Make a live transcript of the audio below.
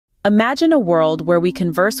Imagine a world where we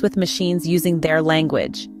converse with machines using their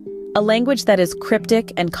language. A language that is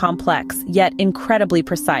cryptic and complex, yet incredibly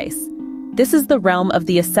precise. This is the realm of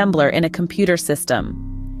the assembler in a computer system.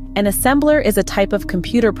 An assembler is a type of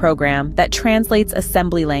computer program that translates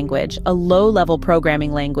assembly language, a low-level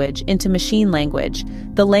programming language, into machine language,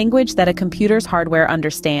 the language that a computer's hardware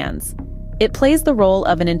understands. It plays the role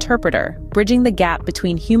of an interpreter, bridging the gap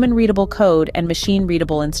between human-readable code and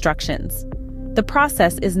machine-readable instructions. The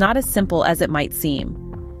process is not as simple as it might seem.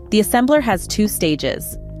 The assembler has two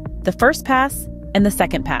stages: the first pass and the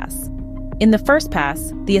second pass. In the first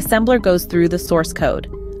pass, the assembler goes through the source code,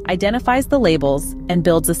 identifies the labels, and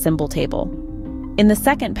builds a symbol table. In the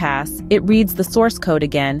second pass, it reads the source code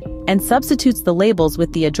again and substitutes the labels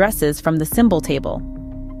with the addresses from the symbol table.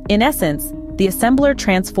 In essence, the assembler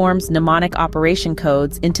transforms mnemonic operation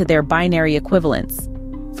codes into their binary equivalents.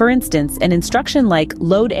 For instance, an instruction like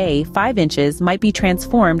load A 5 inches might be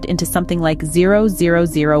transformed into something like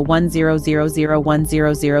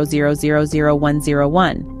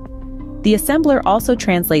 000100000000101. The assembler also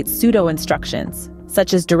translates pseudo-instructions,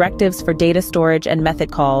 such as directives for data storage and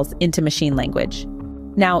method calls, into machine language.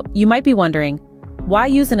 Now, you might be wondering, why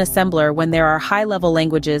use an assembler when there are high-level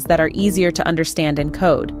languages that are easier to understand and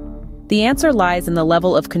code? The answer lies in the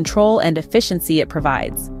level of control and efficiency it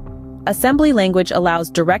provides. Assembly language allows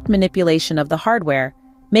direct manipulation of the hardware,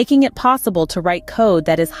 making it possible to write code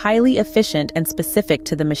that is highly efficient and specific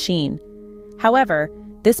to the machine. However,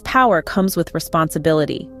 this power comes with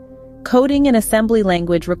responsibility. Coding in assembly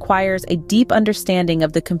language requires a deep understanding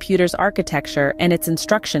of the computer's architecture and its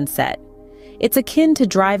instruction set. It's akin to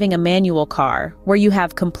driving a manual car, where you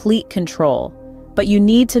have complete control, but you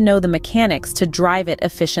need to know the mechanics to drive it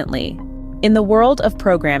efficiently. In the world of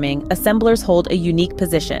programming, assemblers hold a unique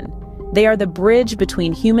position. They are the bridge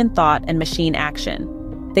between human thought and machine action.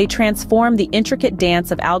 They transform the intricate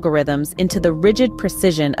dance of algorithms into the rigid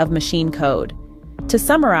precision of machine code. To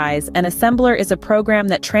summarize, an assembler is a program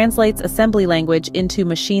that translates assembly language into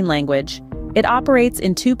machine language. It operates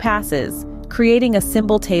in two passes, creating a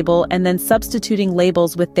symbol table and then substituting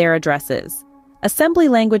labels with their addresses. Assembly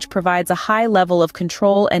language provides a high level of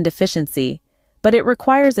control and efficiency, but it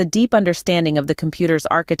requires a deep understanding of the computer's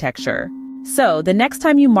architecture. So, the next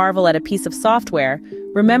time you marvel at a piece of software,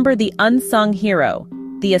 remember the unsung hero,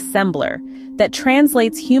 the assembler, that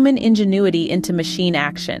translates human ingenuity into machine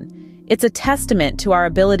action. It's a testament to our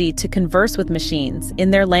ability to converse with machines in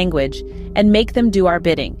their language and make them do our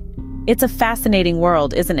bidding. It's a fascinating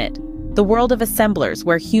world, isn't it? The world of assemblers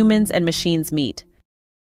where humans and machines meet.